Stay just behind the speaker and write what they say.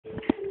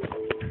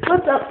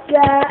What's up,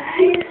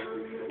 guys?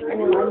 I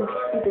know I'm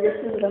stupid. This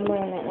is what I'm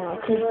wearing right now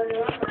because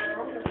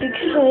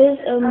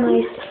of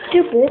my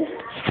stupid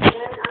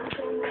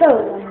clothes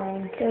I'm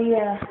wearing. So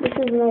yeah, this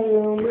is my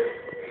room.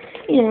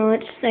 You know,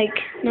 it's like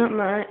not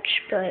much,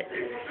 but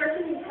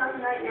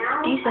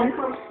decent.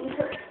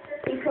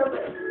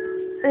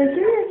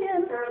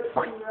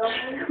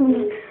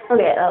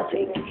 Okay, I'll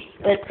take it.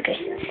 But okay,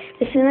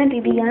 this is my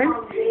BB gun.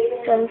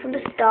 Starting from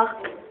the stock.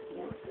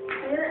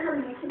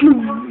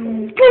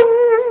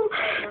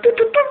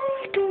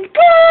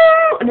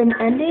 And then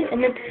ending,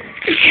 and then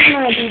this is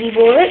my BB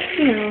bullet.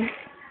 You know,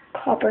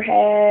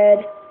 copperhead,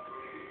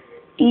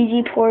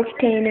 easy pork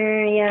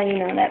container. Yeah, you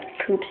know that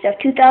poop stuff.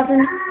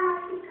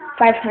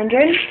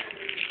 2,500.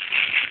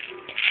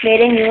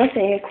 Made in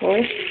USA, of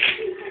course.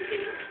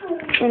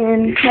 And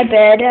then my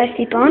bed I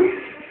sleep on.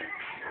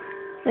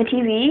 My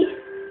TV.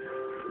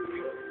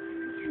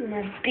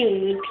 My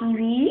big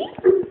TV.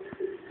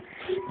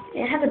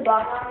 It has a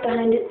box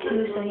behind it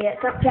too, so yeah,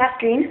 it's not flat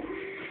screen.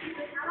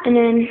 And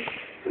then,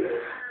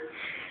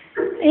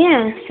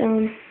 yeah,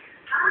 so,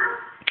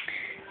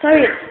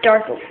 sorry it's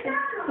dark.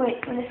 Wait,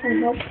 this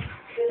one help?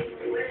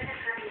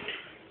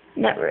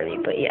 Not really,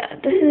 but yeah,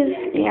 this is,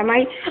 yeah,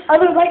 my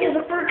other light is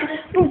a work,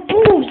 boom,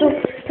 boom, so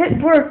if it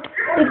worked,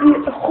 it'd be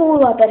a whole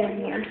lot better than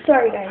me. I'm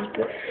sorry guys,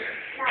 but,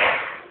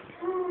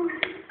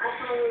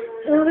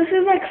 so this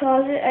is my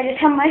closet. I just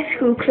have my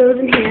school clothes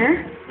in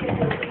here.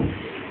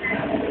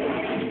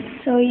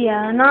 So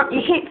yeah,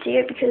 you can't see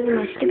it because of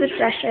my stupid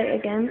flashlight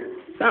again.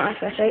 It's not my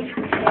flashlight.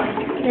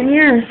 And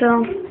yeah,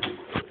 so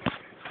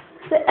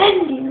the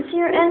endings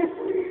here, and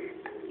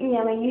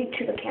yeah, my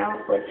YouTube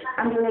account, which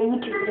I'm doing a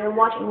YouTube video,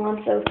 watching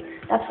one, so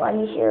that's why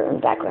you hear in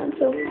the background.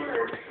 So,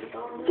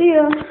 see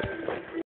ya.